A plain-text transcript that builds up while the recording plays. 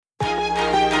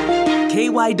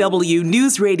KYW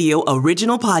News Radio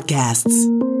original podcasts.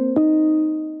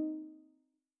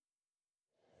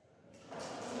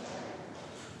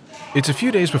 It's a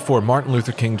few days before Martin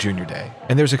Luther King Jr. Day,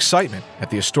 and there's excitement at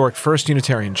the historic First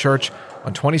Unitarian Church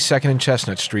on 22nd and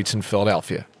Chestnut Streets in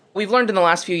Philadelphia. We've learned in the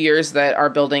last few years that our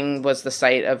building was the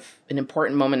site of an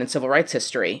important moment in civil rights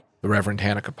history. The Reverend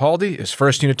Hannah Capaldi is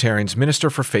First Unitarian's Minister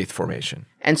for Faith Formation.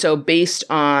 And so based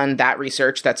on that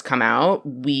research that's come out,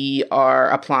 we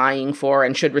are applying for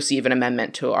and should receive an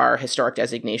amendment to our historic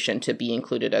designation to be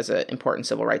included as an important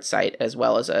civil rights site, as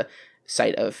well as a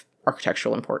site of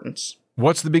architectural importance.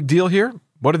 What's the big deal here?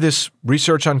 What did this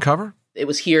research uncover? It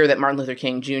was here that Martin Luther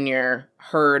King Jr.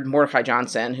 heard Mordecai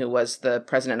Johnson, who was the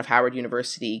president of Howard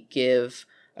University, give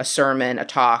a sermon, a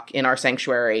talk in our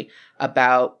sanctuary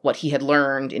about what he had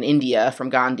learned in India from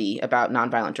Gandhi about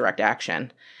nonviolent direct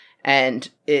action. And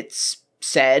it's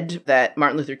said that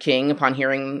Martin Luther King, upon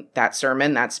hearing that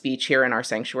sermon, that speech here in our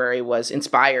sanctuary, was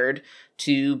inspired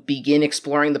to begin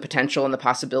exploring the potential and the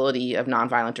possibility of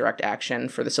nonviolent direct action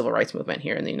for the civil rights movement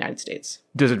here in the United States.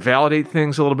 Does it validate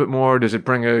things a little bit more? Does it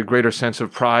bring a greater sense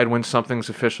of pride when something's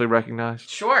officially recognized?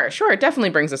 Sure. It definitely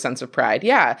brings a sense of pride.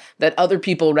 Yeah, that other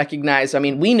people recognize. I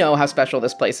mean, we know how special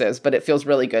this place is, but it feels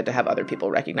really good to have other people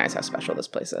recognize how special this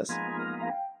place is.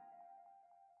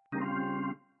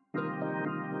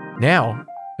 Now,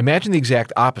 imagine the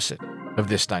exact opposite of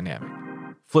this dynamic.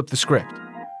 Flip the script.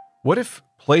 What if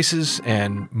places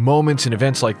and moments and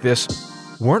events like this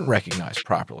weren't recognized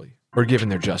properly or given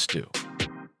their just due?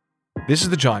 This is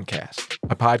the Johncast,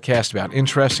 a podcast about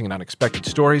interesting and unexpected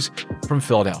stories from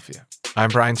Philadelphia. I'm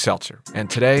Brian Seltzer, and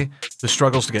today, the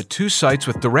struggles to get two sites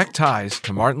with direct ties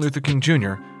to Martin Luther King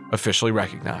Jr. officially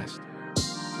recognized.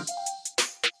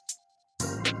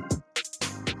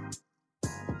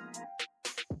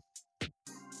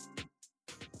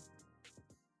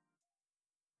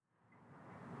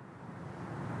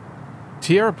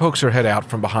 Tiara pokes her head out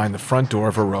from behind the front door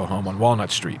of her row home on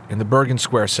Walnut Street in the Bergen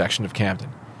Square section of Camden.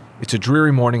 It's a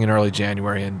dreary morning in early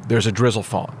January, and there's a drizzle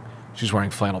falling. She's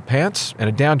wearing flannel pants and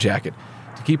a down jacket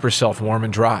to keep herself warm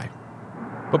and dry.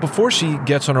 But before she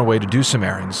gets on her way to do some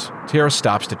errands, Tiara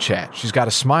stops to chat. She's got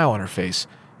a smile on her face,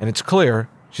 and it's clear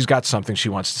she's got something she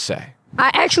wants to say. I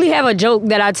actually have a joke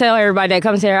that I tell everybody that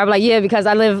comes here. I'm like, yeah, because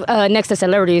I live next to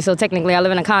celebrities, so technically I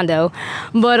live in a condo.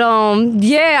 But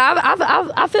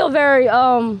I feel very.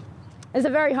 It's a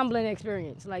very humbling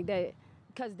experience like that.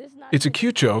 Because this. It's a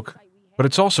cute joke, but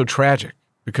it's also tragic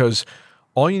because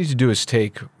all you need to do is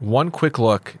take one quick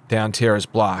look down Tiara's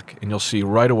block, and you'll see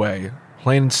right away,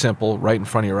 plain and simple, right in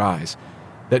front of your eyes,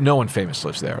 that no one famous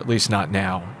lives there. At least not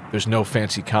now. There's no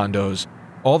fancy condos.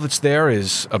 All that's there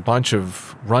is a bunch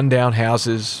of rundown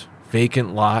houses,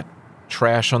 vacant lot,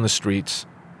 trash on the streets.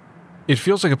 It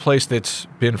feels like a place that's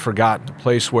been forgotten, a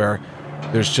place where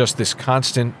there's just this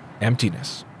constant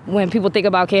emptiness. When people think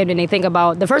about Camden,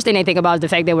 the first thing they think about is the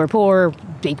fact that we're poor.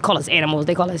 They call us animals,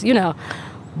 they call us,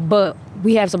 but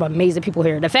we have some amazing people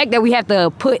here. The fact that we have to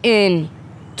put in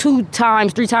 3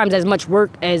 times as much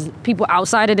work as people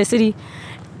outside of the city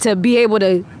to be able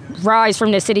to rise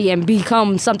from the city and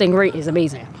become something great is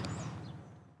amazing.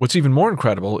 What's even more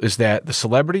incredible is that the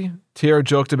celebrity Tiara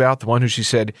joked about, the one who she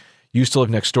said used to live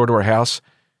next door to her house,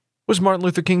 was Martin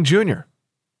Luther King Jr.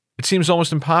 It seems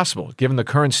almost impossible, given the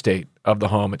current state of the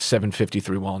home at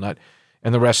 753 Walnut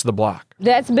and the rest of the block.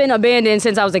 That's been abandoned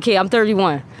since I was a kid. I'm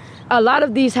 31. A lot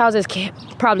of these houses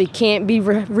probably can't be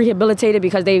rehabilitated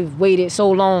because they've waited so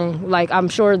long. Like, I'm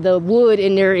sure the wood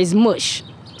in there is mush.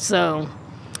 So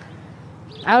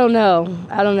I don't know.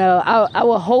 I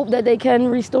will hope that they can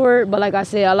restore it, but like I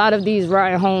said, a lot of these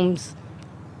rotten homes,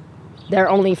 their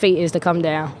only fate is to come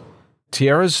down.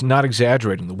 Tiara's not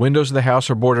exaggerating. The windows of the house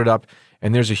are boarded up,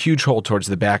 and there's a huge hole towards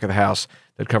the back of the house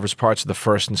that covers parts of the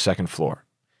first and second floor.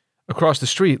 Across the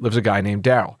street lives a guy named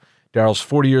Daryl. Daryl's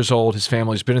 40 years old. His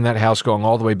family's been in that house going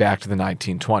all the way back to the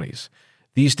 1920s.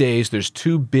 These days, there's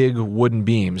 2 big wooden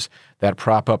beams that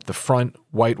prop up the front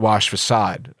whitewashed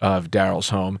facade of Daryl's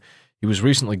home. He was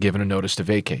recently given a notice to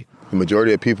vacate. The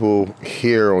majority of people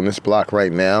here on this block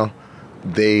right now,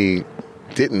 they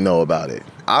didn't know about it.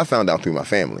 I found out through my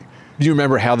family. Do you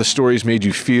remember how the stories made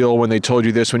you feel when they told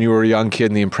you this when you were a young kid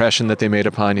and the impression that they made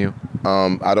upon you?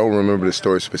 I don't remember the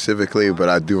story specifically, but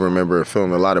I do remember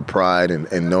feeling a lot of pride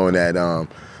and knowing that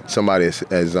somebody as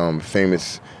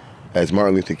famous as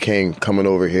Martin Luther King coming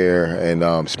over here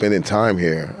and spending time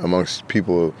here amongst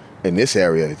people in this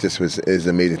area, it just is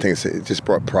an amazing thing. It just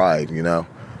brought pride, A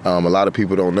lot of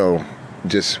people don't know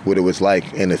just what it was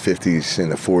like in the 50s, in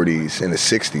the 40s, in the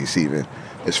 60s even,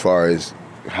 as far as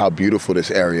how beautiful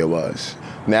this area was.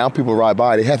 Now people ride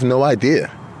by, they have no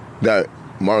idea that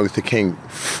Martin Luther King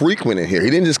frequented here. He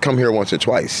didn't just come here once or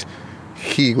twice.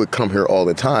 He would come here all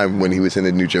the time when he was in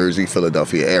the New Jersey,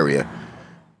 Philadelphia area.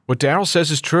 What Darryl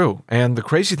says is true, and the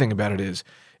crazy thing about it is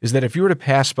that if you were to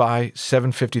pass by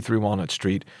 753 Walnut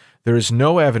Street, there is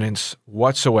no evidence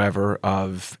whatsoever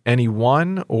of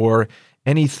anyone or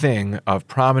anything of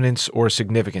prominence or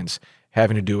significance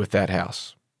having to do with that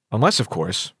house. Unless, of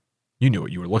course, you knew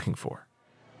what you were looking for.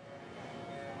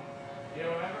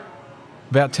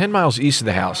 About 10 miles east of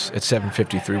the house at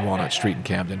 753 Walnut Street in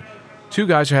Camden, two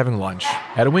guys are having lunch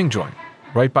at a wing joint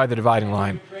right by the dividing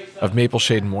line of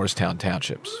Mapleshade and Morristown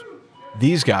townships.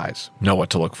 These guys know what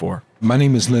to look for. My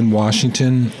name is Lynn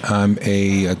Washington. I'm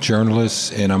a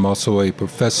journalist, and I'm also a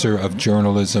professor of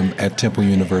journalism at Temple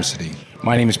University.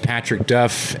 My name is Patrick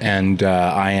Duff, and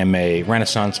I am a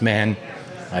Renaissance man.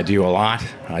 I do a lot.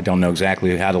 I don't know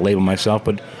exactly how to label myself,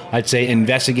 but I'd say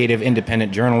investigative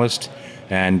independent journalist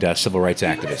and civil rights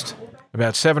activist.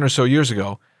 About 7 or so years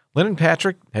ago, Lynn and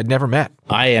Patrick had never met.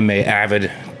 I am an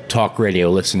avid talk radio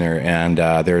listener, and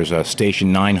there's a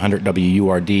station 900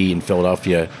 WURD in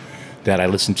Philadelphia that I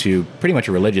listen to pretty much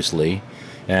religiously.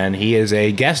 And he is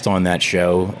a guest on that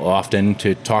show often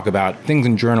to talk about things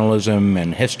in journalism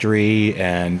and history.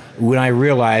 And when I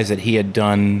realized that he had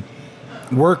done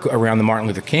work around the Martin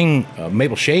Luther King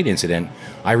Mapleshade incident,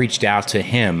 I reached out to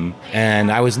him,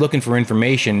 and I was looking for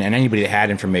information, and anybody that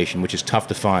had information, which is tough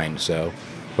to find.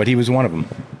 But he was one of them.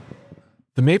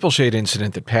 The Mapleshade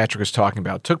incident that Patrick is talking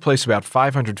about took place about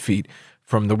 500 feet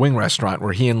from the wing restaurant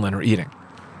where he and Lynn are eating.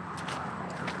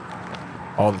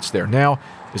 All that's there now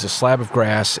is a slab of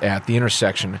grass at the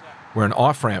intersection where an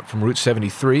off-ramp from Route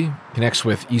 73 connects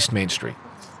with East Main Street.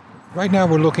 Right now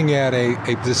we're looking at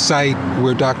the site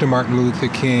where Dr. Martin Luther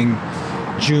King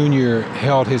Jr.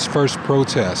 held his first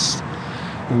protest,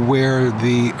 where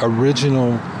the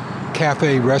original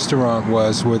cafe restaurant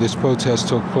was where this protest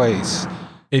took place.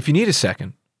 If you need a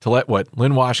second to let what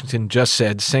Lynn Washington just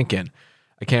said sink in,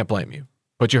 I can't blame you.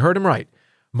 But you heard him right.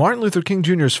 Martin Luther King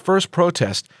Jr.'s first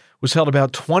protest was held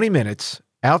about 20 minutes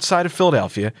outside of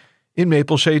Philadelphia in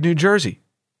Mapleshade, New Jersey.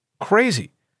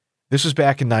 Crazy. This was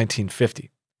back in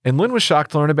 1950. And Lynn was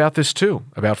shocked to learn about this too,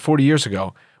 about 40 years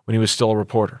ago when he was still a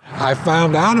reporter. I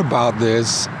found out about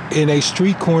this in a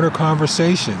street corner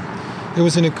conversation. There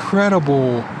was an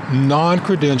incredible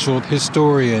non-credentialed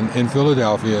historian in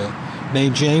Philadelphia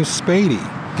named James Spady.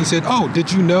 He said, "Oh,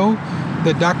 did you know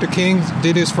that Dr. King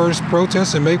did his first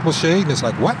protest in Mapleshade?" And it's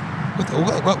like, what?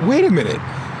 Wait a minute.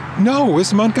 No,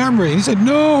 it's Montgomery. And he said,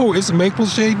 no, it's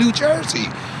Mapleshade, New Jersey.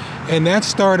 And that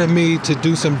started me to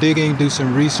do some digging, do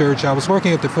some research. I was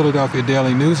working at the Philadelphia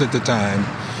Daily News at the time.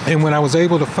 And when I was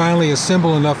able to finally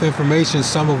assemble enough information,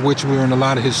 some of which were in a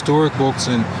lot of historic books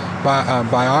and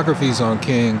biographies on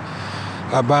King,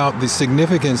 about the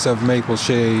significance of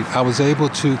Mapleshade, I was able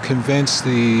to convince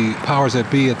the powers that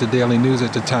be at the Daily News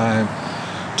at the time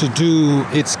to do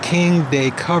its King Day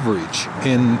coverage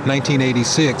in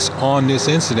 1986 on this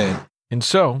incident. And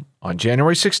so, on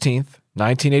January 16th,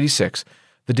 1986,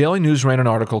 the Daily News ran an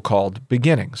article called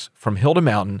Beginnings, From Hill to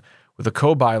Mountain, with a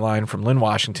co-byline from Lynn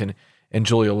Washington and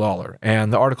Julia Lawler.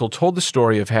 And the article told the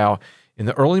story of how, in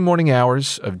the early morning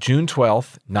hours of June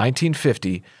 12th,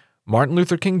 1950, Martin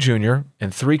Luther King Jr.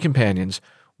 and three companions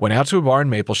went out to a bar in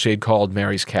Mapleshade called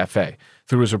Mary's Cafe.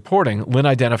 Through his reporting, Lynn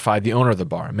identified the owner of the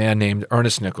bar, a man named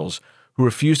Ernest Nichols, who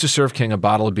refused to serve King a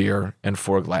bottle of beer and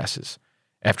 4 glasses.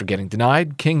 After getting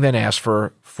denied, King then asked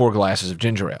for 4 glasses of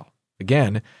ginger ale.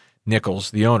 Again,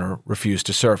 Nichols, the owner, refused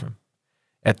to serve him.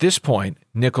 At this point,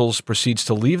 Nichols proceeds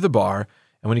to leave the bar,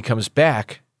 and when he comes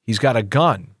back, he's got a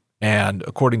gun. And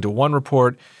according to one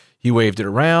report, he waved it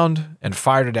around and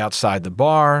fired it outside the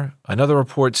bar. Another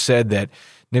report said that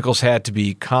Nichols had to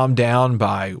be calmed down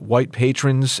by white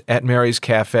patrons at Mary's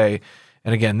Cafe.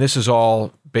 And again, this is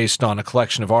all based on a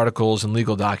collection of articles and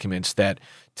legal documents that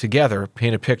together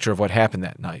paint a picture of what happened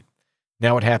that night.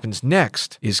 Now, what happens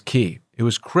next is key. It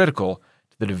was critical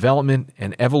to the development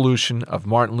and evolution of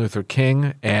Martin Luther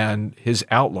King and his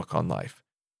outlook on life.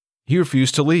 He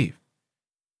refused to leave.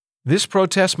 This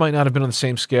protest might not have been on the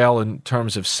same scale in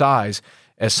terms of size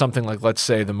as something like, let's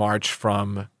say, the march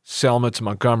from Selma to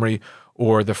Montgomery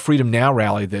or the Freedom Now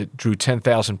rally that drew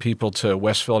 10,000 people to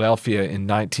West Philadelphia in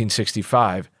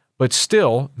 1965. But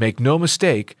still, make no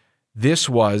mistake, this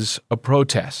was a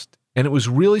protest. And it was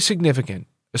really significant,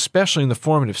 especially in the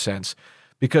formative sense,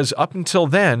 because up until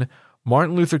then,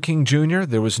 Martin Luther King Jr.,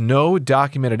 there was no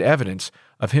documented evidence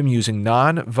of him using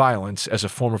nonviolence as a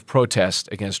form of protest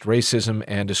against racism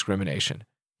and discrimination.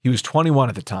 He was 21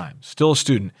 at the time, still a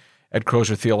student at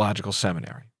Crozer Theological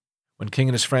Seminary. When King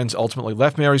and his friends ultimately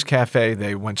left Mary's Cafe,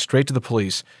 they went straight to the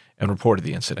police and reported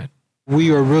the incident. We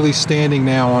are really standing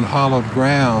now on hallowed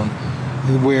ground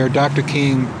where Dr.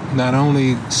 King not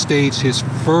only staged his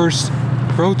first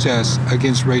protest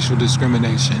against racial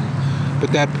discrimination,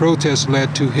 but that protest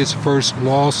led to his first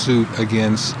lawsuit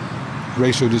against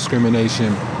racial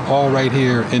discrimination, all right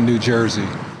here in New Jersey.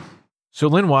 So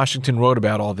Lynn Washington wrote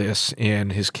about all this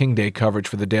in his King Day coverage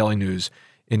for the Daily News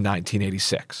in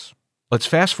 1986. Let's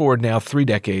fast forward now 3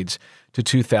 decades to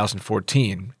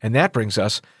 2014, and that brings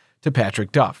us to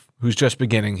Patrick Duff, who's just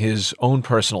beginning his own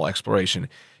personal exploration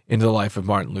into the life of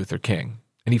Martin Luther King.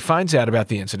 And he finds out about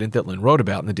the incident that Lynn wrote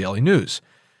about in the Daily News.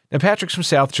 Now, Patrick's from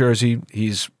South Jersey.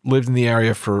 He's lived in the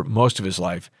area for most of his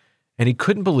life, and he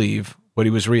couldn't believe what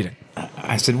he was reading.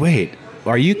 I said, wait,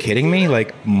 are you kidding me?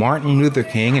 Like Martin Luther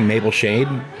King and Maple Shade?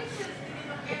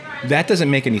 That doesn't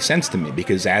make any sense to me,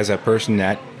 because as a person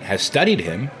that has studied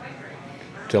him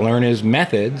to learn his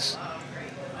methods,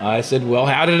 I said, well,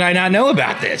 how did I not know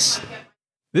about this?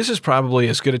 This is probably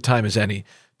as good a time as any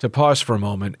to pause for a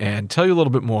moment and tell you a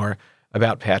little bit more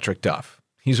about Patrick Duff.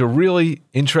 He's a really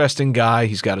interesting guy.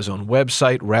 He's got his own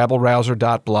website,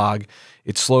 rabblerouser.blog.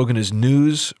 Its slogan is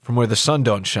News from Where the Sun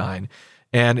Don't Shine,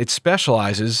 and it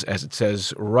specializes, as it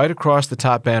says right across the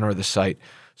top banner of the site,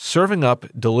 serving up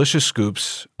delicious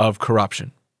scoops of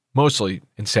corruption, mostly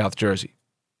in South Jersey.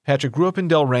 Patrick grew up in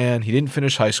Delran. He didn't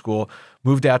finish high school,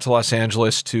 moved out to Los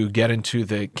Angeles to get into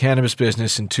the cannabis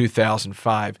business in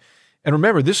 2005. And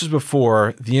remember, this was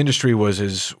before the industry was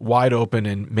as wide open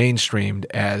and mainstreamed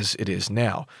as it is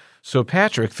now. So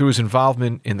Patrick, through his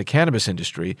involvement in the cannabis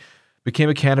industry, became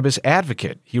a cannabis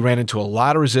advocate. He ran into a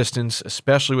lot of resistance,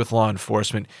 especially with law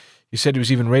enforcement. He said he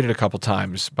was even raided a couple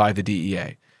times by the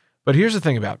DEA. But here's the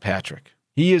thing about Patrick.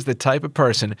 He is the type of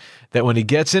person that when he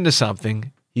gets into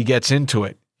something, he gets into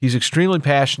it. He's extremely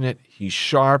passionate, he's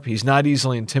sharp, he's not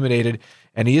easily intimidated,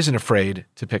 and he isn't afraid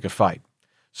to pick a fight.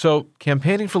 So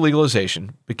campaigning for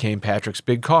legalization became Patrick's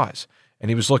big cause, and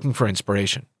he was looking for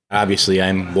inspiration. Obviously,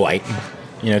 I'm white.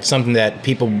 It's something that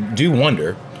people do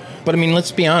wonder. But,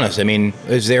 let's be honest.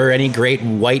 Is there any great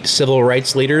white civil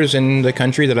rights leaders in the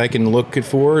country that I can look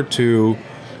for to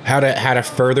how to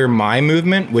further my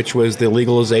movement, which was the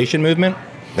legalization movement?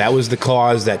 That was the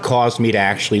cause that caused me to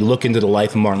actually look into the life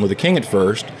of Martin Luther King at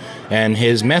first and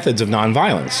his methods of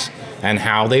nonviolence and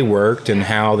how they worked and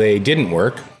how they didn't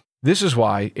work. This is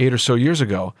why 8 or so years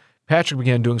ago, Patrick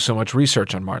began doing so much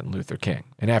research on Martin Luther King.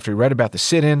 And after he read about the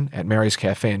sit-in at Mary's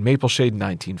Cafe in Maple Shade in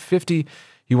 1950,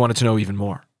 he wanted to know even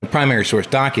more. The primary source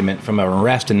document from an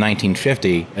arrest in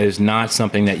 1950 is not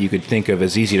something that you could think of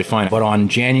as easy to find. But on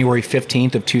January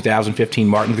 15th of 2015,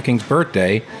 Martin Luther King's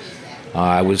birthday,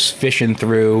 I was fishing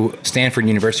through Stanford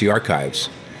University archives,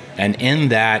 and in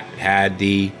that had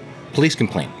the police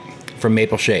complaint from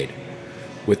Maple Shade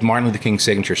with Martin Luther King's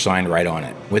signature signed right on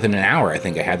it. Within an hour, I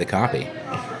think I had the copy.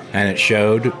 And it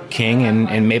showed King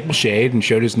and Maple Shade and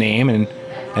showed his name, and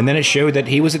then it showed that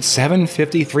he was at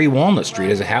 753 Walnut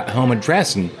Street as a home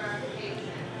address. And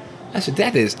I said,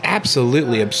 that is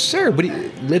absolutely absurd. But he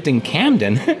lived in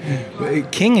Camden.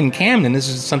 King in Camden, this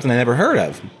is something I never heard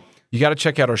of. You got to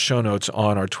check out our show notes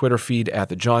on our Twitter feed at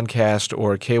the Johncast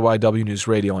or KYW News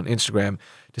Radio on Instagram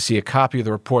to see a copy of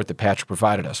the report that Patrick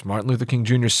provided us. Martin Luther King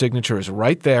Jr.'s signature is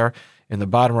right there in the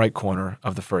bottom right corner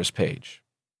of the first page.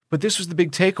 But this was the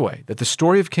big takeaway, that the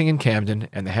story of King in Camden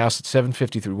and the house at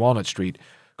 753 Walnut Street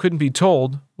couldn't be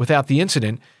told without the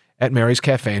incident at Mary's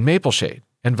Cafe in Maple Shade,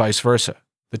 and vice versa.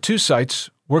 The two sites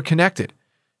were connected.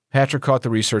 Patrick caught the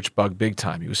research bug big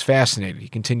time. He was fascinated. He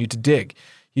continued to dig.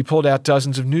 He pulled out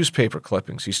dozens of newspaper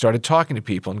clippings. He started talking to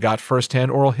people and got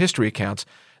firsthand oral history accounts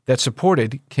that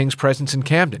supported King's presence in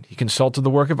Camden. He consulted the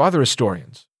work of other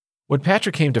historians. What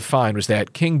Patrick came to find was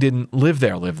that King didn't live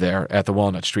there at the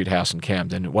Walnut Street house in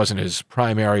Camden. It wasn't his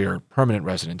primary or permanent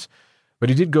residence, but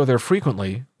he did go there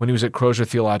frequently when he was at Crozer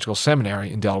Theological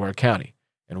Seminary in Delaware County.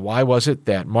 And why was it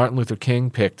that Martin Luther King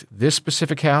picked this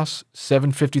specific house,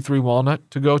 753 Walnut,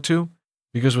 to go to?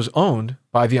 Because it was owned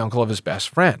by the uncle of his best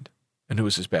friend. And who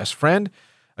was his best friend?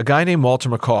 A guy named Walter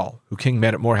McCall, who King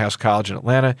met at Morehouse College in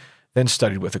Atlanta, then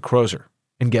studied with at Crozer.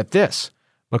 And get this,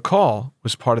 McCall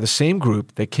was part of the same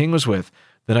group that King was with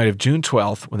the night of June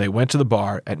 12th when they went to the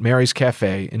bar at Mary's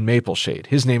Cafe in Maple Shade.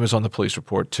 His name is on the police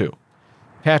report, too.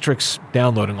 Patrick's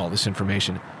downloading all this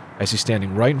information as he's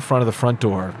standing right in front of the front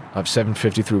door of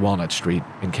 753 Walnut Street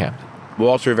in Camden.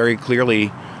 Walter very clearly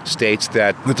states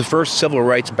that the first civil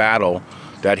rights battle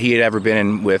that he had ever been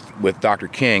in with Dr.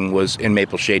 King was in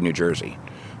Maple Shade, New Jersey.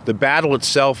 The battle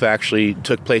itself actually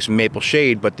took place in Maple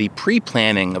Shade, but the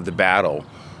pre-planning of the battle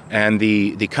and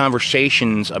the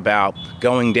conversations about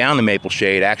going down to Maple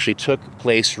Shade actually took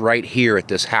place right here at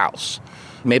this house.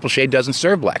 Maple Shade doesn't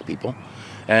serve black people,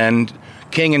 And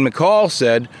King and McCall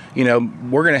said,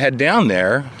 we're going to head down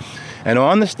there. And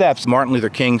on the steps, Martin Luther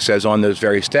King says on those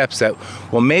very steps that,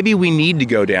 well, maybe we need to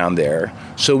go down there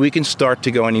so we can start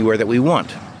to go anywhere that we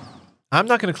want. I'm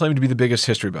not going to claim to be the biggest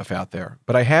history buff out there,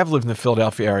 but I have lived in the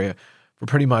Philadelphia area for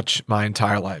pretty much my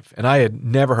entire life. And I had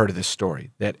never heard of this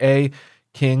story, that A,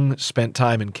 King spent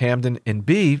time in Camden, and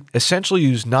B, essentially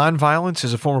used nonviolence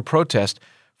as a form of protest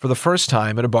for the first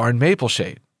time at a bar in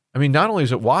Mapleshade. I mean, not only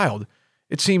is it wild,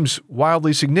 it seems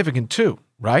wildly significant too,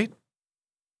 right?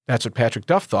 That's what Patrick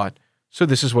Duff thought, so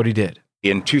this is what he did.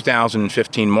 In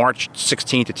 2015, March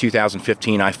 16th of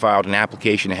 2015, I filed an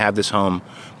application to have this home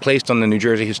placed on the New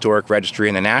Jersey Historic Registry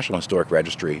and the National Historic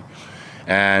Registry.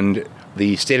 And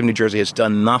the state of New Jersey has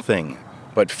done nothing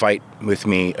but fight with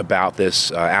me about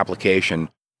this application.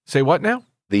 Say what now?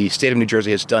 The state of New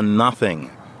Jersey has done nothing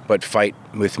but fight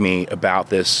with me about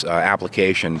this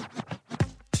application.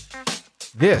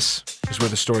 This is where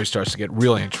the story starts to get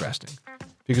really interesting,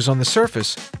 because on the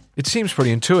surface, it seems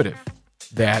pretty intuitive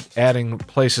that adding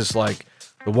places like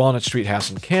the Walnut Street house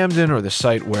in Camden or the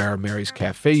site where Mary's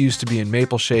Cafe used to be in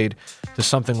Mapleshade to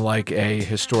something like a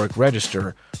historic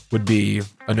register would be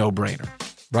a no-brainer,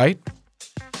 right?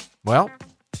 Well,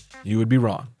 you would be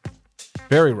wrong.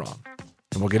 Very wrong.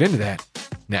 And we'll get into that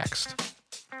next.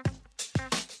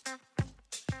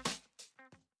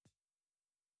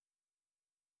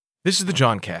 This is the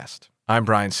John Cast. I'm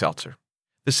Brian Seltzer.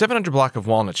 The 700 block of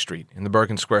Walnut Street in the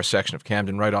Bergen Square section of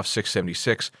Camden right off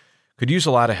 676 could use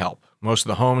a lot of help. Most of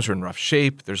the homes are in rough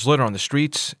shape, there's litter on the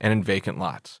streets, and in vacant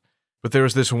lots. But there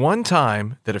was this one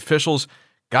time that officials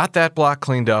got that block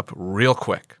cleaned up real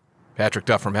quick. Patrick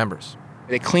Duff remembers.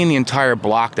 They cleaned the entire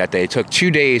block that day. It took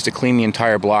 2 days to clean the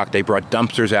entire block. They brought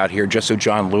dumpsters out here just so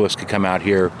John Lewis could come out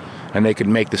here and they could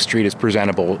make the street as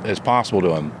presentable as possible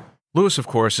to him. Lewis, of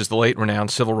course, is the late renowned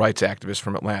civil rights activist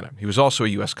from Atlanta. He was also a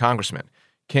U.S. congressman.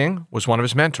 King was one of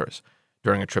his mentors.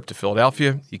 During a trip to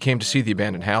Philadelphia, he came to see the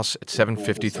abandoned house at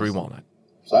 753 Walnut.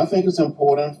 So I think it's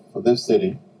important for this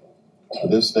city, for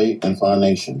this state, and for our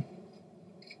nation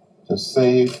to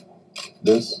save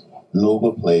this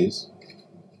noble place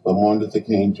where Martin Luther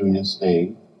King Jr.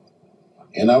 stayed.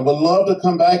 And I would love to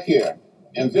come back here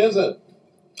and visit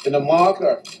in the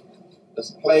marker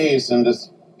this place and this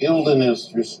building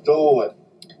is restored.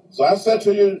 So I said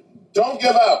to you, don't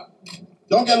give up.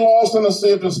 Don't get lost in the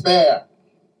sea of despair.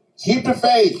 Keep the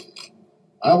faith.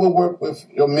 I will work with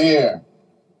your mayor,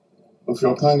 with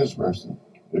your congressperson,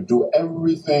 to do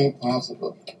everything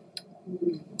possible.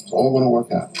 It's all going to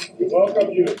work out. We welcome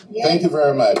you. Thank you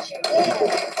very much.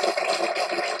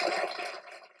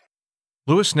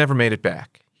 Lewis never made it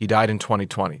back. He died in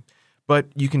 2020. But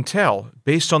you can tell,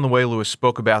 based on the way Lewis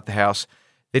spoke about the house,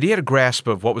 that he had a grasp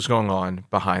of what was going on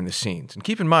behind the scenes. And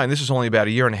keep in mind, this is only about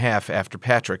a year and a half after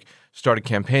Patrick started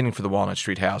campaigning for the Walnut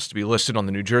Street house to be listed on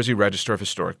the New Jersey Register of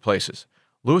Historic Places.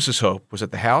 Lewis's hope was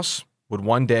that the house would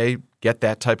one day get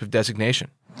that type of designation.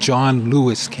 John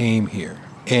Lewis came here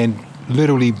and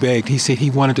literally begged. He said he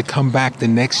wanted to come back the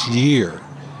next year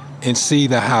and see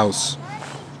the house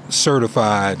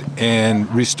certified and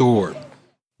restored.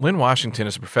 Lynn Washington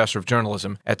is a professor of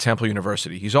journalism at Temple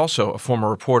University. He's also a former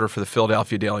reporter for the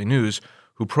Philadelphia Daily News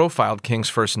who profiled King's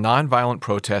first nonviolent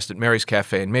protest at Mary's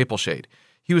Cafe in Mapleshade.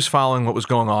 He was following what was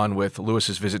going on with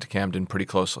Lewis's visit to Camden pretty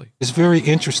closely. It's very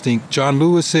interesting. John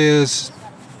Lewis says,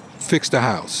 fix the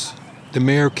house. The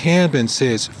mayor of Camden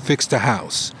says, fix the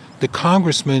house. The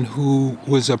congressman who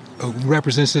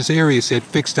represents this area said,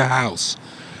 fix the house.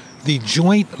 The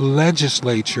joint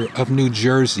legislature of New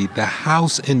Jersey, the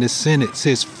House and the Senate,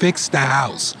 says fix the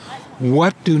house.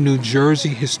 What do New Jersey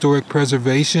Historic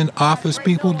Preservation Office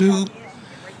people do?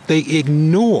 They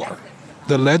ignore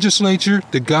the legislature,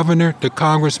 the governor, the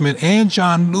congressman, and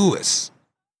John Lewis.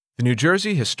 The New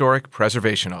Jersey Historic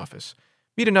Preservation Office.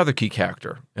 Meet another key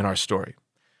character in our story.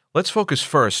 Let's focus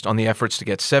first on the efforts to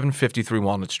get 753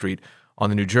 Walnut Street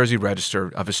on the New Jersey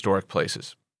Register of Historic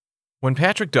Places. When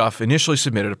Patrick Duff initially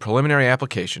submitted a preliminary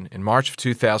application in March of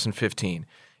 2015,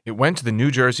 it went to the New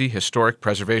Jersey Historic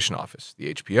Preservation Office.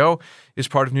 The HPO is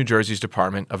part of New Jersey's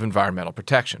Department of Environmental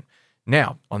Protection.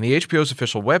 Now, on the HPO's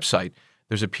official website,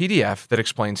 there's a PDF that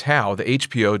explains how the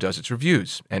HPO does its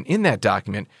reviews. And in that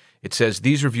document, it says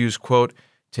these reviews, quote,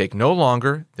 take no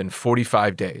longer than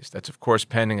 45 days. That's, of course,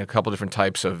 pending a couple different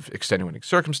types of extenuating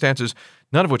circumstances,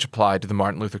 none of which applied to the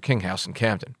Martin Luther King house in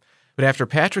Camden. But after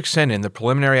Patrick sent in the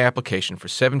preliminary application for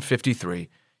 753,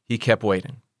 he kept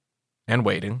waiting and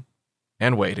waiting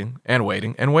and waiting and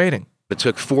waiting and waiting. It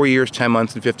took 4 years, 10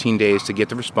 months, and 15 days to get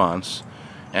the response.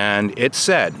 And it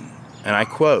said, and I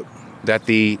quote, that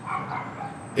the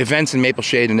events in Maple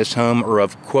Shade in this home are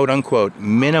of quote-unquote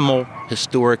minimal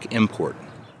historic import.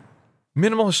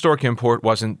 Minimal historic import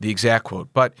wasn't the exact quote,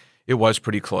 but it was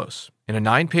pretty close. In a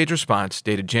 9-page response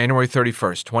dated January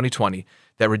 31st, 2020,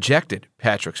 that rejected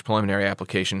Patrick's preliminary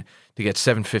application to get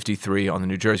 753 on the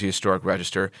New Jersey Historic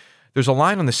Register, there's a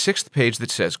line on the 6th page that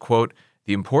says, quote,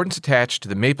 "The importance attached to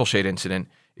the Maple Shade incident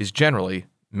is generally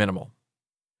minimal."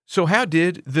 So how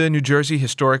did the New Jersey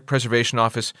Historic Preservation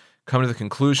Office come to the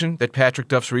conclusion that Patrick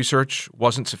Duff's research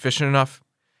wasn't sufficient enough?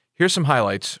 Here's some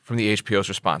highlights from the HPO's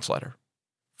response letter.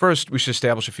 First, we should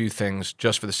establish a few things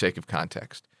just for the sake of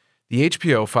context. The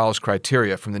HPO follows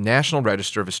criteria from the National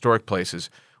Register of Historic Places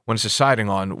when it's deciding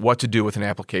on what to do with an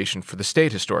application for the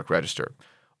State Historic Register.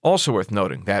 Also worth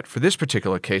noting that for this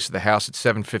particular case of the house at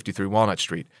 753 Walnut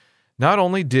Street, not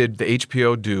only did the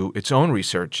HPO do its own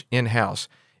research in-house,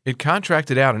 it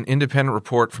contracted out an independent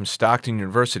report from Stockton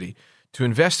University to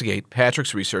investigate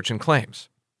Patrick's research and claims.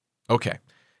 Okay,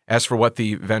 as for what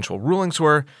the eventual rulings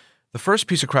were, the first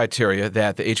piece of criteria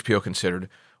that the HPO considered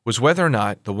was whether or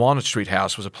not the Walnut Street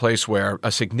house was a place where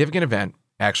a significant event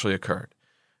actually occurred.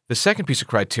 The second piece of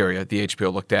criteria the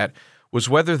HPO looked at was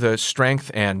whether the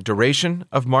strength and duration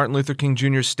of Martin Luther King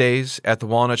Jr.'s stays at the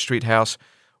Walnut Street house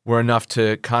were enough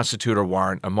to constitute or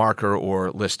warrant a marker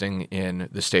or listing in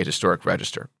the State Historic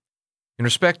Register. In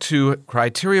respect to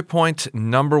criteria point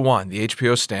number 1, the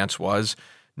HPO's stance was,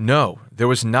 no, there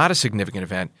was not a significant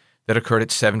event that occurred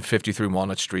at 753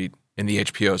 Walnut Street in the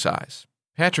HPO's eyes.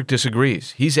 Patrick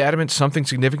disagrees. He's adamant something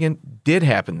significant did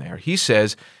happen there. He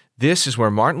says this is where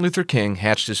Martin Luther King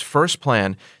hatched his first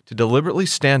plan to deliberately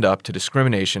stand up to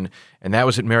discrimination, and that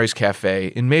was at Mary's Cafe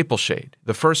in Maple Shade,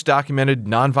 the first documented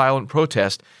nonviolent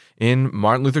protest in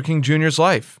Martin Luther King Jr.'s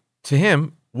life. To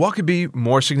him, what could be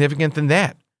more significant than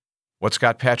that? What's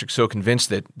got Patrick so convinced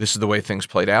that this is the way things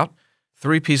played out?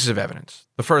 3 pieces of evidence.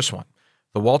 The first one,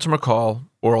 the Walter McCall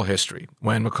oral history,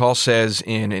 when McCall says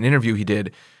in an interview he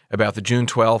did about the June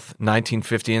 12,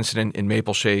 1950 incident in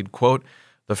Maple Shade, quote,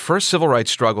 "The first civil rights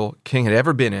struggle King had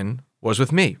ever been in was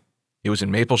with me. It was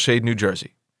in Maple Shade, New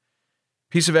Jersey."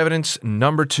 Piece of evidence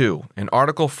number 2, an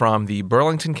article from the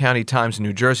Burlington County Times,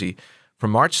 New Jersey,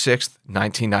 from March 6,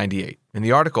 1998. In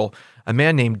the article, a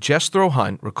man named Jethro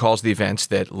Hunt recalls the events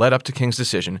that led up to King's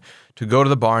decision to go to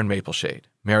the bar in Maple Shade,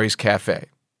 Mary's Cafe.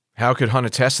 How could Hunt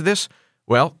attest to this?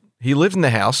 Well, he lived in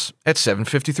the house at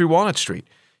 753 Walnut Street.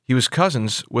 He was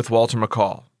cousins with Walter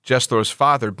McCall. Jethro's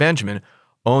father, Benjamin,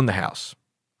 owned the house.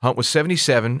 Hunt was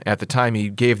 77 at the time he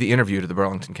gave the interview to the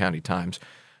Burlington County Times,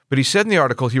 but he said in the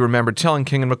article he remembered telling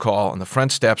King and McCall on the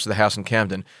front steps of the house in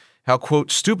Camden how, quote,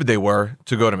 stupid they were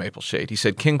to go to Maple Shade. He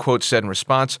said King, quote, said in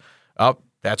response, "Oh,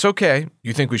 that's okay.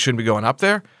 You think we shouldn't be going up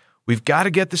there? We've got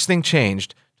to get this thing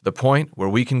changed to the point where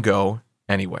we can go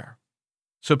anywhere."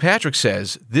 So Patrick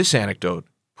says this anecdote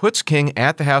puts King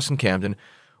at the house in Camden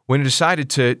when he decided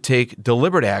to take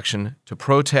deliberate action to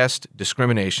protest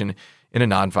discrimination in a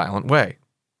nonviolent way.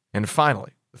 And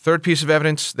finally, the third piece of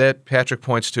evidence that Patrick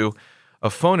points to, a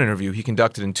phone interview he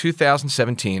conducted in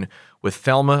 2017 with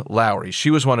Thelma Lowry. She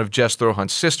was one of Jethro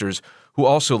Hunt's sisters who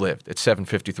also lived at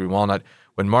 753 Walnut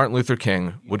when Martin Luther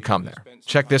King would come there.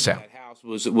 Check this out.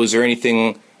 Was there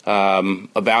anything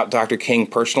about Dr. King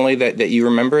personally that you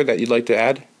remember that you'd like to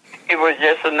add? It was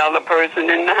just another person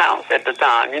in the house at the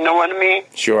time. You know what I mean?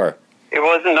 Sure. It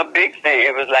wasn't a big thing.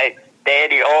 It was like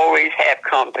Daddy always had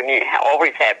company,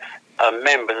 always had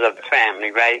members of the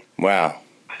family, right? Wow.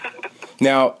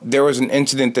 Now, there was an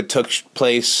incident that took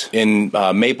place in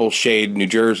Maple Shade, New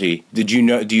Jersey. Do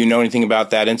you know anything about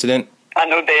that incident? I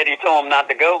know Daddy told them not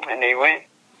to go, and they went.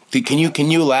 Can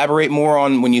you elaborate more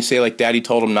on when you say, like, Daddy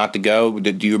told them not to go?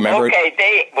 Do you remember it? Okay,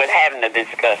 they were having a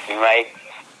discussion, right?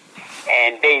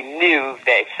 And they knew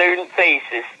that certain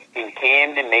places in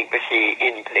Camden, Maple Shade,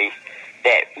 any place,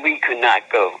 that we could not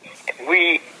go.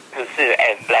 We consider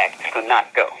as blacks could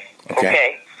not go.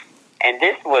 Okay? And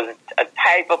this was a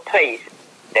type of place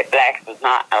that blacks was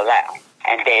not allowed.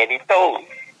 And Daddy told them.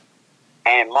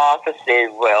 And Martha said,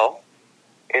 well,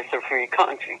 it's a free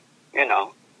country, you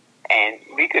know. And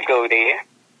we could go there.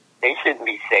 They shouldn't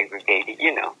be segregated,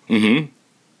 you know. Mm-hmm. And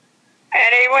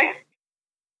they went.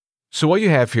 So what you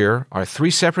have here are 3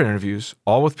 separate interviews,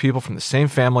 all with people from the same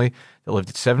family that lived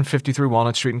at 753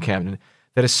 Walnut Street in Camden,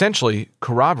 that essentially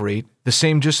corroborate the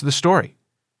same gist of the story.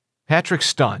 Patrick's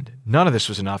stunned. None of this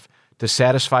was enough to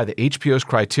satisfy the HPO's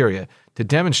criteria to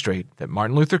demonstrate that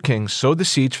Martin Luther King sowed the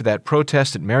seeds for that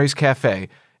protest at Mary's Cafe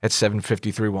at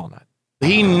 753 Walnut.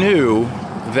 He knew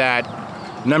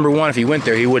that, number one, if he went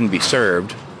there, he wouldn't be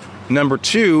served. Number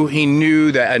two, he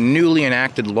knew that a newly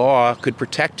enacted law could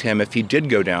protect him if he did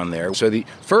go down there. So the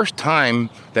first time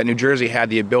that New Jersey had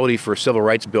the ability for a civil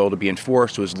rights bill to be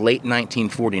enforced was late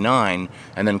 1949,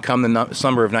 and then come the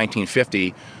summer of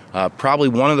 1950, probably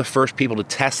one of the first people to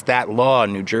test that law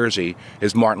in New Jersey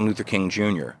is Martin Luther King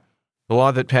Jr. The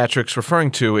law that Patrick's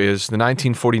referring to is the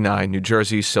 1949 New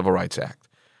Jersey Civil Rights Act.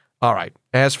 All right,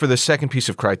 as for the second piece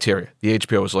of criteria the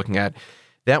HBO was looking at,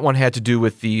 that one had to do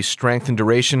with the strength and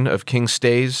duration of King's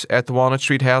stays at the Walnut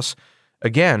Street house.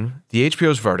 Again, the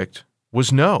HBO's verdict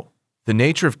was no. The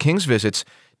nature of King's visits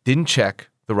didn't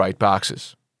check the right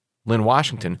boxes. Lynn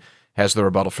Washington has the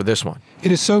rebuttal for this one.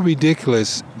 It is so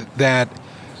ridiculous that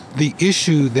the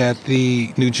issue that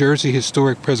the New Jersey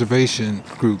Historic Preservation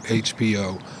Group,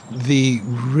 HBO, the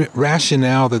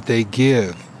rationale that they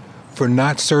give for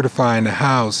not certifying the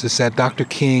house is that Dr.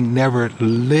 King never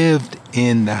lived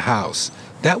in the house.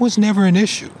 That was never an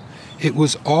issue. It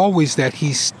was always that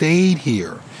he stayed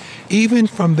here. Even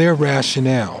from their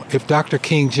rationale, if Dr.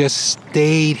 King just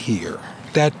stayed here,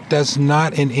 that does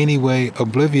not in any way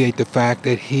obviate the fact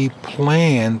that he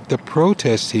planned the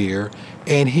protest here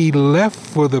and he left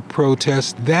for the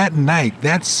protest that night,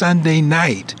 that Sunday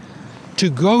night,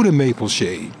 to go to Maple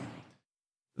Shade.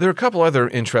 There are a couple other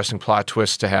interesting plot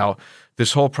twists to how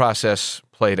this whole process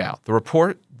played out. The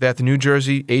report that the New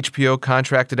Jersey HBO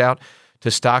contracted out to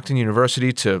Stockton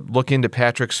University to look into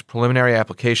Patrick's preliminary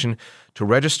application to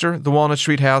register the Walnut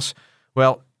Street house,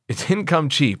 well, it didn't come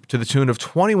cheap, to the tune of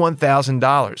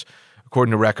 $21,000,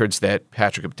 according to records that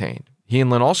Patrick obtained. He and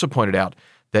Lynn also pointed out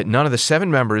that none of the 7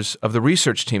 members of the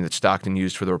research team that Stockton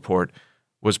used for the report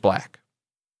was black.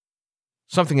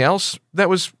 Something else that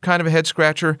was kind of a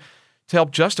head-scratcher: to help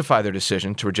justify their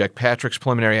decision to reject Patrick's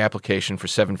preliminary application for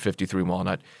 753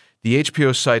 Walnut, the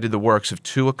HBO cited the works of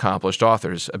 2 accomplished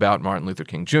authors about Martin Luther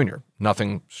King Jr.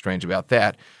 Nothing strange about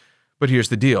that. But here's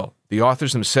the deal. The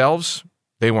authors themselves,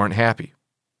 they weren't happy.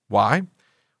 Why?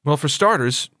 Well, for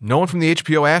starters, no one from the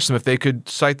HBO asked them if they could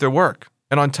cite their work.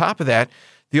 And on top of that,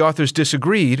 the authors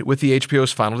disagreed with the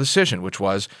HBO's final decision, which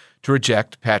was to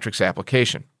reject Patrick's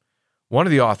application. One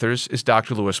of the authors is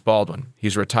Dr. Lewis Baldwin.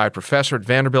 He's a retired professor at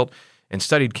Vanderbilt and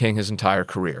studied King his entire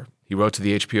career. He wrote to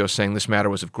the HBO saying this matter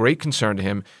was of great concern to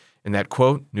him and that,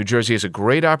 quote, New Jersey has a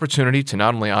great opportunity to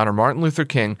not only honor Martin Luther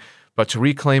King, but to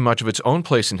reclaim much of its own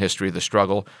place in history of the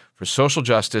struggle for social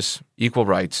justice, equal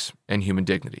rights, and human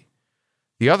dignity.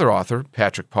 The other author,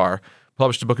 Patrick Parr,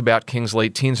 published a book about King's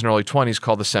late teens and early 20s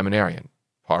called The Seminarian.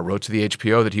 Parr wrote to the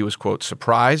HBO that he was, quote,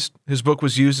 surprised his book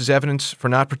was used as evidence for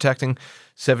not protecting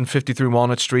 753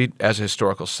 Walnut Street as a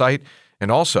historical site,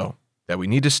 and also that we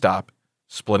need to stop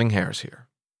splitting hairs here.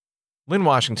 Lynn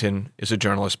Washington is a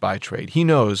journalist by trade. He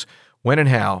knows when and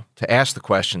how to ask the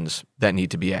questions that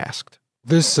need to be asked.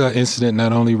 This incident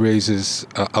not only raises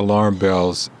alarm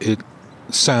bells, it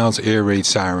sounds air raid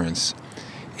sirens.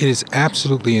 It is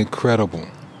absolutely incredible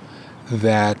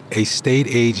that a state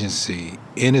agency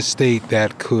in a state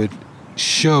that could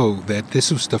show that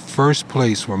this was the first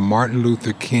place where Martin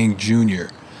Luther King Jr.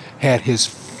 had his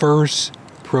first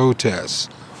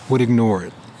protest would ignore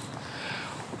it.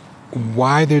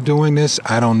 Why they're doing this,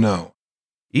 I don't know.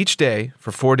 Each day,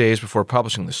 for 4 days before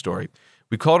publishing this story,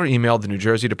 we called or emailed the New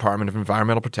Jersey Department of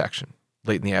Environmental Protection.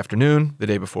 Late in the afternoon, the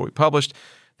day before we published,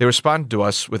 they responded to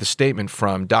us with a statement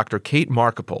from Dr. Kate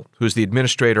Markapole, who is the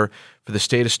administrator for the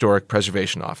State Historic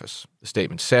Preservation Office. The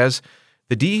statement says,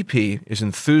 the DEP is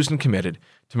enthused and committed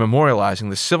to memorializing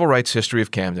the civil rights history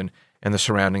of Camden and the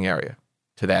surrounding area.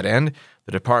 To that end,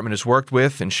 the department has worked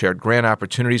with and shared grant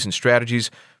opportunities and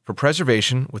strategies for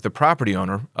preservation with the property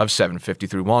owner of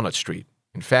 753 Walnut Street.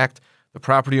 In fact, the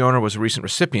property owner was a recent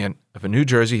recipient of a New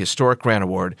Jersey Historic Grant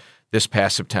Award this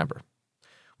past September.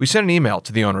 We sent an email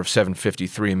to the owner of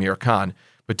 753, Amir Khan,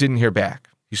 but didn't hear back.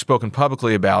 He's spoken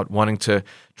publicly about wanting to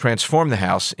transform the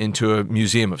house into a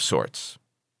museum of sorts.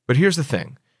 But here's the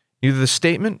thing. Neither the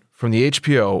statement from the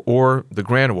HBO or the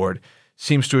grant award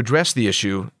seems to address the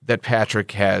issue that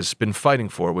Patrick has been fighting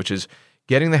for, which is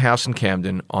getting the house in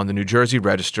Camden on the New Jersey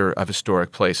Register of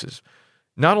Historic Places.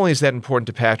 Not only is that important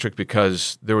to Patrick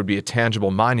because there would be a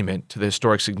tangible monument to the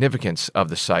historic significance of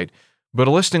the site, but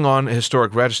a listing on a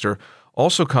historic register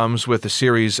also comes with a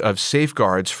series of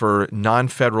safeguards for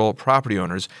non-federal property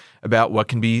owners about what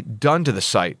can be done to the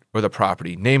site or the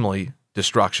property, namely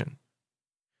destruction.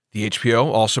 The HBO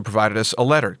also provided us a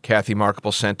letter Kathy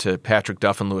Markapole sent to Patrick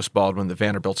Duff and Lewis Baldwin, the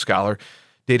Vanderbilt scholar,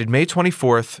 dated May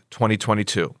 24th,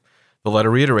 2022. The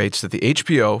letter reiterates that the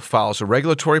HBO follows a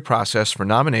regulatory process for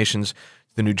nominations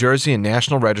to the New Jersey and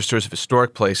National Registers of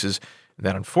Historic Places, and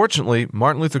that unfortunately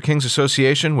Martin Luther King's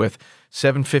association with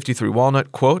 753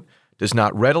 Walnut, quote, does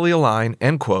not readily align,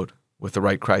 end quote, with the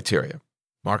right criteria.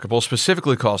 Markable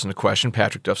specifically calls into question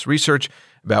Patrick Duff's research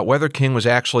about whether King was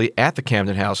actually at the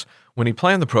Camden House when he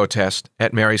planned the protest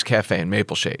at Mary's Cafe in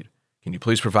Mapleshade. Can you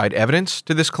please provide evidence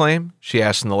to this claim? She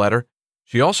asks in the letter.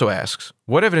 She also asks,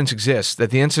 what evidence exists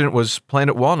that the incident was planned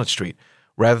at Walnut Street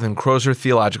rather than Crozer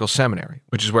Theological Seminary,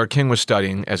 which is where King was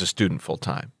studying as a student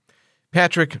full-time?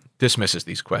 Patrick dismisses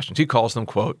these questions. He calls them,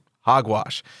 quote,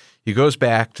 hogwash. He goes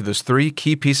back to those three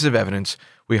key pieces of evidence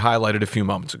we highlighted a few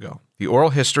moments ago. The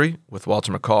oral history with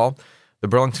Walter McCall, the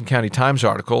Burlington County Times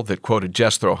article that quoted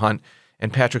Jethro Hunt,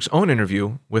 and Patrick's own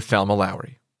interview with Thelma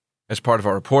Lowry. As part of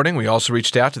our reporting, we also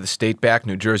reached out to the state-backed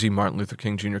New Jersey Martin Luther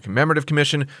King Jr. Commemorative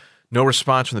Commission. No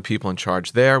response from the people in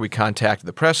charge there. We contacted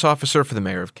the press officer for the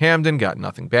mayor of Camden, got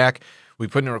nothing back. We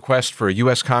put in a request for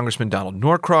U.S. Congressman Donald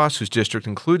Norcross, whose district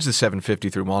includes the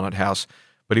 753 Walnut House,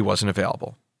 but he wasn't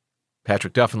available.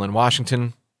 Patrick Duff and Lynn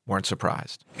Washington weren't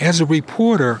surprised. As a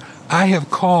reporter, I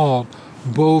have called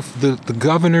both the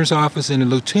governor's office and the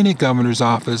lieutenant governor's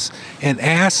office and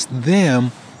asked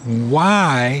them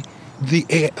why the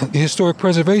Historic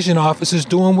Preservation Office is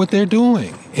doing what they're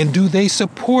doing. And do they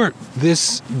support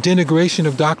this denigration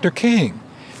of Dr. King?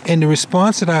 And the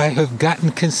response that I have gotten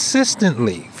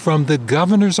consistently from the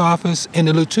governor's office and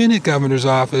the lieutenant governor's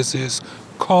office is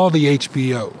call the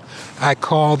HBO. I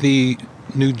call the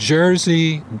New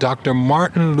Jersey Dr.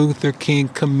 Martin Luther King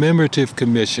Commemorative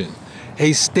Commission,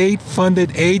 a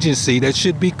state-funded agency that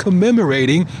should be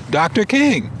commemorating Dr.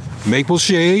 King.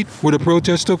 Mapleshade, where the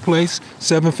protest took place,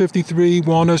 753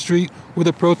 Walnut Street, where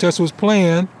the protest was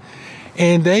planned,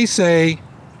 and they say,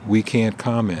 we can't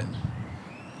comment.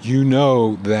 You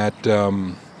know that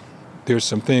there's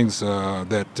some things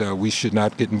that we should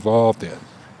not get involved in.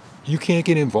 You can't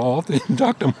get involved in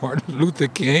Dr. Martin Luther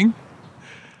King?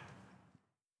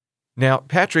 Now,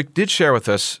 Patrick did share with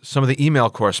us some of the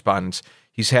email correspondence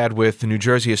he's had with the New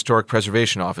Jersey Historic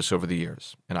Preservation Office over the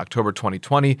years. In October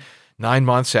 2020, 9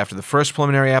 months after the first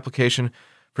preliminary application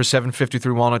for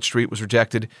 753 Walnut Street was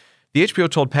rejected, the HPO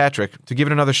told Patrick to give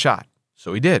it another shot.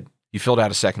 So he did. He filled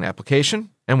out a second application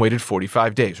and waited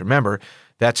 45 days. Remember,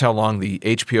 that's how long the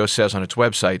HPO says on its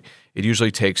website it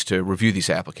usually takes to review these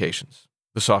applications.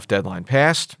 The soft deadline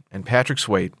passed, and Patrick's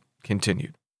wait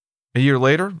continued. A year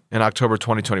later, in October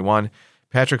 2021,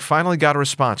 Patrick finally got a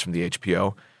response from the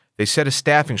HPO. They said a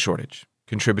staffing shortage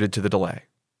contributed to the delay.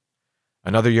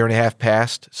 Another year and a half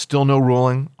passed, still no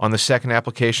ruling on the second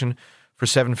application for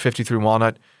 753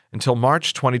 Walnut until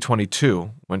March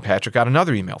 2022, when Patrick got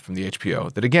another email from the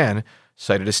HPO that again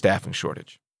cited a staffing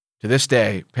shortage. To this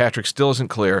day, Patrick still isn't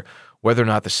clear whether or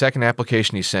not the second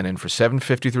application he sent in for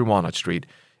 753 Walnut Street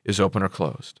is open or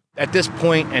closed. At this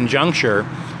point and juncture,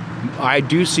 I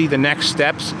do see the next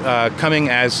steps coming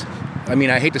as,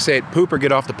 I hate to say it, poop or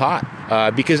get off the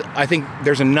pot. Because I think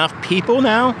there's enough people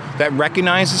now that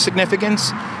recognize the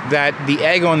significance that the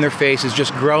egg on their face is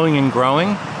just growing and growing,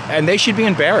 and they should be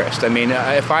embarrassed.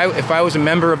 If I was a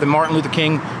member of the Martin Luther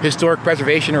King Historic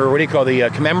Preservation, or the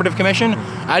Commemorative Commission,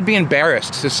 I'd be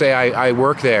embarrassed to say I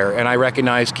work there and I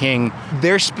recognize King.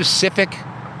 Their specific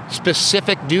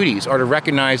duties are to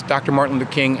recognize Dr. Martin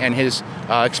Luther King and his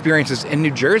experiences in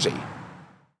New Jersey.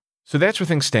 So that's where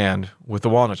things stand with the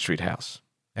Walnut Street house.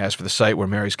 As for the site where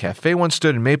Mary's Cafe once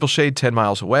stood in Mapleshade, 10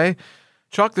 miles away,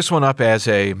 chalk this one up as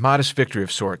a modest victory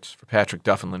of sorts for Patrick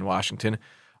Duff and Lynn Washington.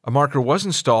 A marker was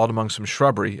installed among some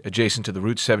shrubbery adjacent to the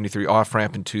Route 73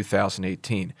 off-ramp in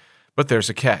 2018. But there's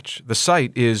a catch. The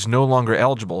site is no longer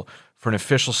eligible for an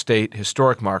official state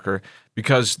historic marker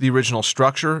because the original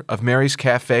structure of Mary's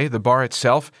Cafe, the bar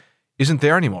itself, isn't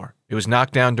there anymore. It was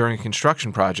knocked down during a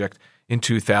construction project in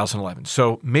 2011.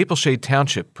 So Mapleshade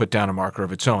Township put down a marker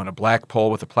of its own, a black pole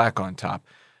with a plaque on top.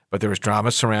 But there was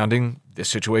drama surrounding this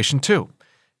situation too.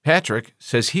 Patrick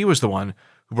says he was the one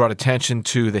who brought attention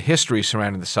to the history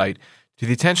surrounding the site to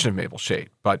the attention of Mapleshade.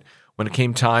 But when it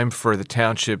came time for the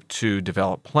township to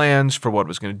develop plans for what it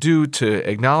was going to do to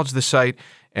acknowledge the site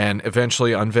and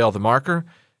eventually unveil the marker,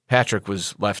 Patrick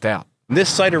was left out. This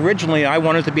site originally, I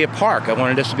wanted to be a park. I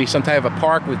wanted this to be some type of a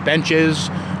park with benches,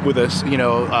 with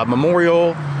a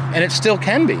memorial, and it still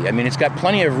can be. It's got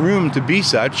plenty of room to be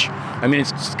such.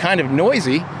 It's kind of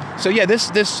noisy. So yeah, this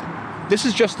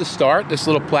is just the start. This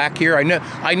little plaque here,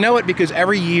 I know it because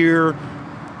every year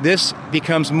this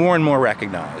becomes more and more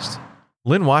recognized.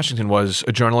 Lynn Washington was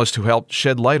a journalist who helped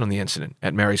shed light on the incident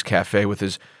at Mary's Cafe with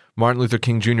his Martin Luther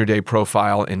King Jr. Day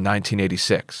profile in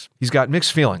 1986. He's got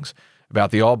mixed feelings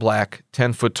about the all-black,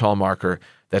 10-foot-tall marker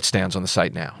that stands on the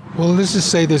site now. Well, let's just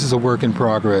say this is a work in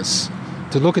progress.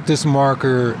 To look at this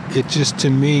marker, it just, to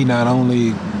me, not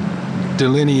only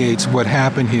delineates what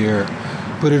happened here,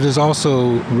 but it is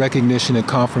also recognition and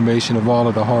confirmation of all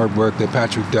of the hard work that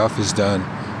Patrick Duff has done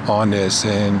on this.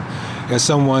 And as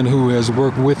someone who has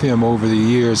worked with him over the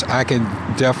years, I can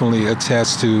definitely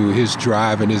attest to his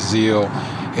drive and his zeal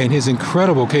and his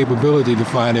incredible capability to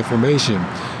find information.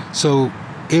 So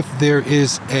if there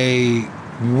is a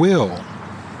will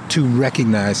to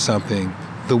recognize something,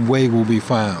 the way will be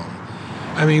found.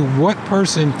 I mean, what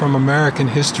person from American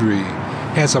history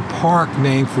has a park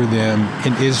named for them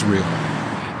in Israel,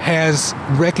 has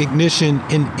recognition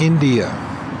in India?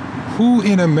 Who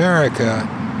in America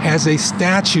has a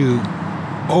statue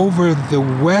over the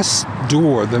west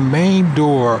door, the main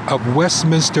door of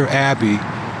Westminster Abbey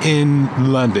in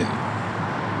London?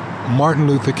 Martin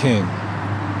Luther King.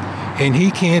 And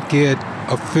he can't get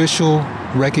official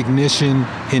recognition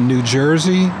in New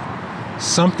Jersey?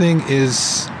 Something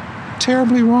is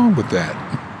terribly wrong with that.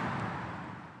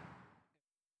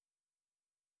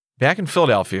 Back in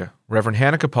Philadelphia, Reverend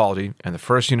Hannah Capaldi and the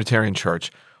First Unitarian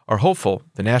Church are hopeful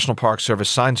the National Park Service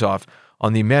signs off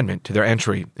on the amendment to their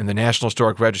entry in the National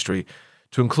Historic Registry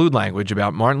to include language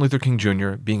about Martin Luther King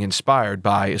Jr. being inspired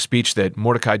by a speech that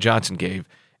Mordecai Johnson gave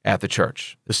at the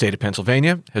church. The state of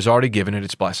Pennsylvania has already given it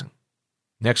its blessing.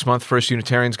 Next month, First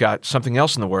Unitarian's got something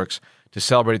else in the works to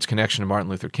celebrate its connection to Martin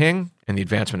Luther King and the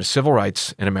advancement of civil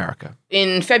rights in America.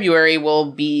 In February,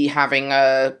 we'll be having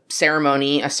a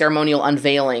ceremonial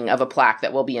unveiling of a plaque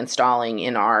that we'll be installing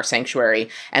in our sanctuary.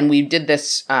 And we did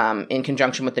this in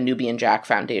conjunction with the Nubian Jack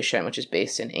Foundation, which is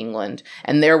based in England.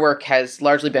 And their work has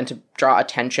largely been to draw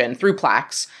attention through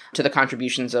plaques to the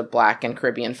contributions of Black and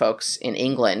Caribbean folks in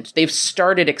England. They've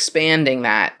started expanding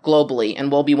that globally,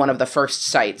 and will be one of the first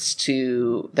sites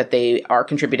that they are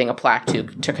contributing a plaque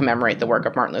to commemorate the work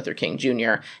of Martin Luther King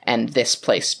Jr. and this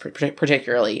place,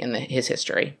 particularly in his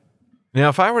history. Now,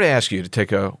 if I were to ask you to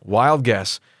take a wild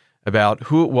guess about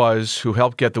who it was who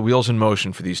helped get the wheels in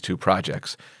motion for these two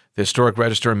projects, the Historic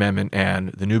Register Amendment and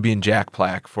the Nubian Jack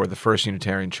plaque for the First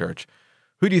Unitarian Church,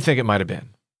 who do you think it might have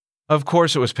been? Of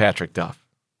course it was Patrick Duff,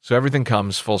 so everything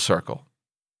comes full circle.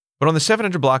 But on the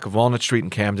 700 block of Walnut Street in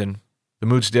Camden, the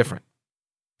mood's different.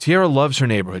 Tierra loves her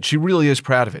neighborhood. She really is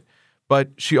proud of it. But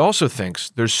she also thinks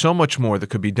there's so much more that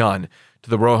could be done to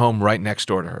the row home right next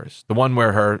door to hers, the one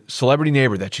where her celebrity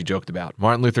neighbor that she joked about,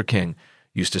 Martin Luther King,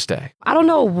 used to stay. I don't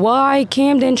know why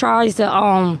Camden tries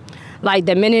to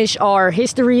diminish our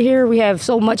history here. We have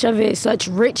so much of it, such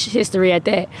rich history at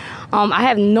that. I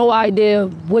have no idea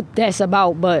what that's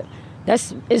about, but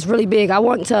it's really big. I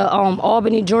went to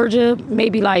Albany, Georgia,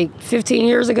 maybe like 15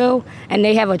 years ago, and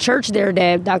they have a church there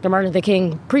that Dr. Martin Luther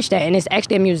King preached at, and it's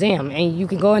actually a museum, and you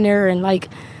can go in there and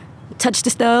touch the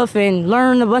stuff and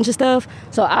learn a bunch of stuff.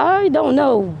 So I don't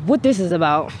know what this is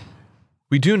about.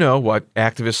 We do know what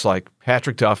activists like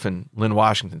Patrick Duff and Lynn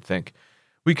Washington think.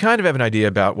 We kind of have an idea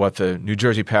about what the New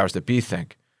Jersey powers that be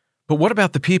think. But what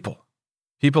about the people?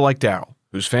 People like Daryl,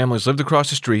 whose families lived across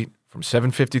the street from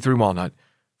 753 Walnut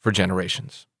for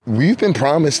generations. We've been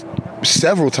promised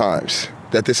several times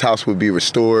that this house would be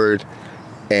restored,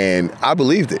 and I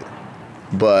believed it.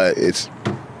 But it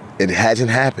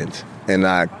hasn't happened. And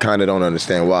I kind of don't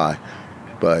understand why.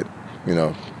 But,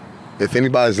 if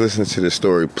anybody's listening to this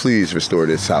story, please restore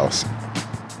this house.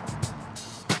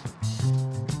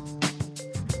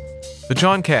 The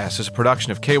John Cast is a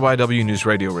production of KYW News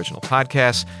Radio Original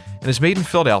Podcasts and is made in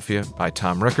Philadelphia by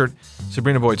Tom Rickert,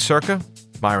 Sabrina Boyd-Circa,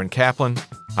 Myron Kaplan,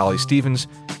 Holly Stevens,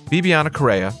 Bibiana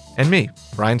Correa, and me,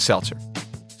 Brian Seltzer.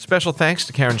 Special thanks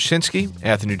to Karen Shinsky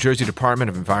at the New Jersey Department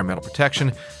of Environmental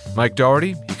Protection, Mike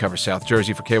Doherty, he covers South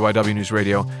Jersey for KYW News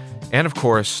Radio, and of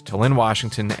course to Lynn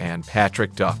Washington and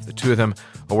Patrick Duff. The two of them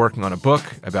are working on a book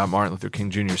about Martin Luther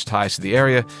King Jr.'s ties to the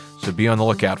area, so be on the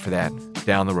lookout for that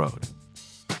down the road.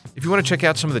 If you want to check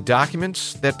out some of the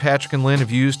documents that Patrick and Lynn have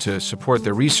used to support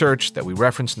their research that we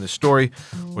referenced in this story,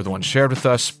 or the ones shared with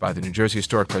us by the New Jersey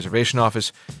Historic Preservation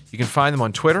Office, you can find them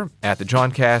on Twitter at the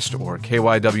Johncast or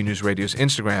KYW News Radio's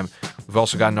Instagram. We've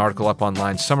also got an article up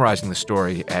online summarizing the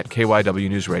story at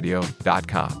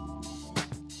kywnewsradio.com.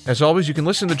 As always, you can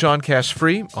listen to the Johncast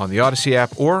free on the Odyssey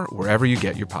app or wherever you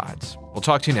get your pods. We'll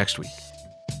talk to you next week.